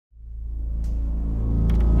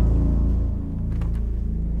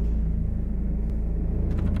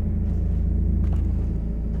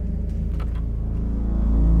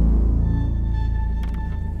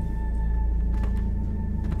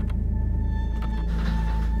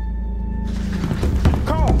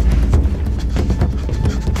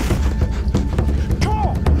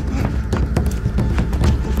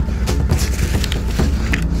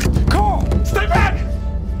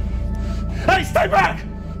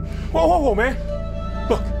Whoa, whoa, whoa, man.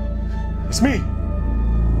 Look, it's me,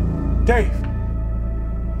 Dave.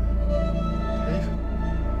 Dave?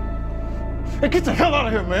 Hey, get the hell out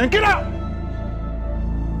of here, man. Get out!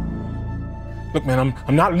 Look, man,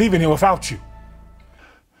 I'm not leaving here without you.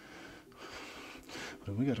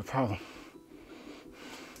 But we got a problem.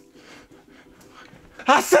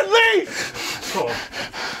 I said leave!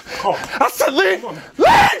 Oh. I said leave! On,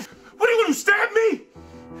 leave! What are you gonna do, stab me?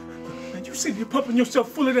 Man, you sitting here pumping yourself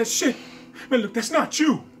full of that shit. Man, look, that's not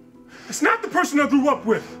you. That's not the person I grew up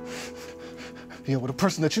with. Yeah, well, the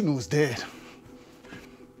person that you knew is dead.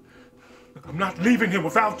 Look, I'm not leaving here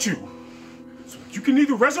without you. So you can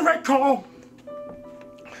either resurrect Carl, or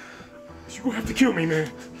you're gonna have to kill me,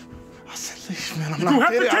 man. I said leave, man. You're gonna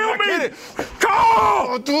have to kill me! Carl!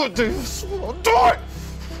 Oh, do it, dude. Do it!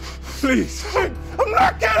 Please. I'm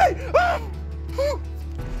not kidding!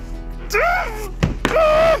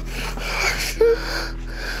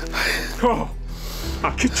 Carl,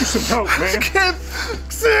 I'll get you some help, man. I can't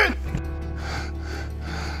fix it!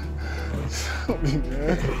 Help me,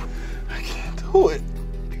 man. I can't do it.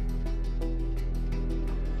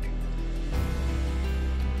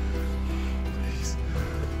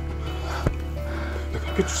 Look,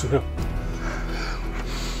 I'll get you some help.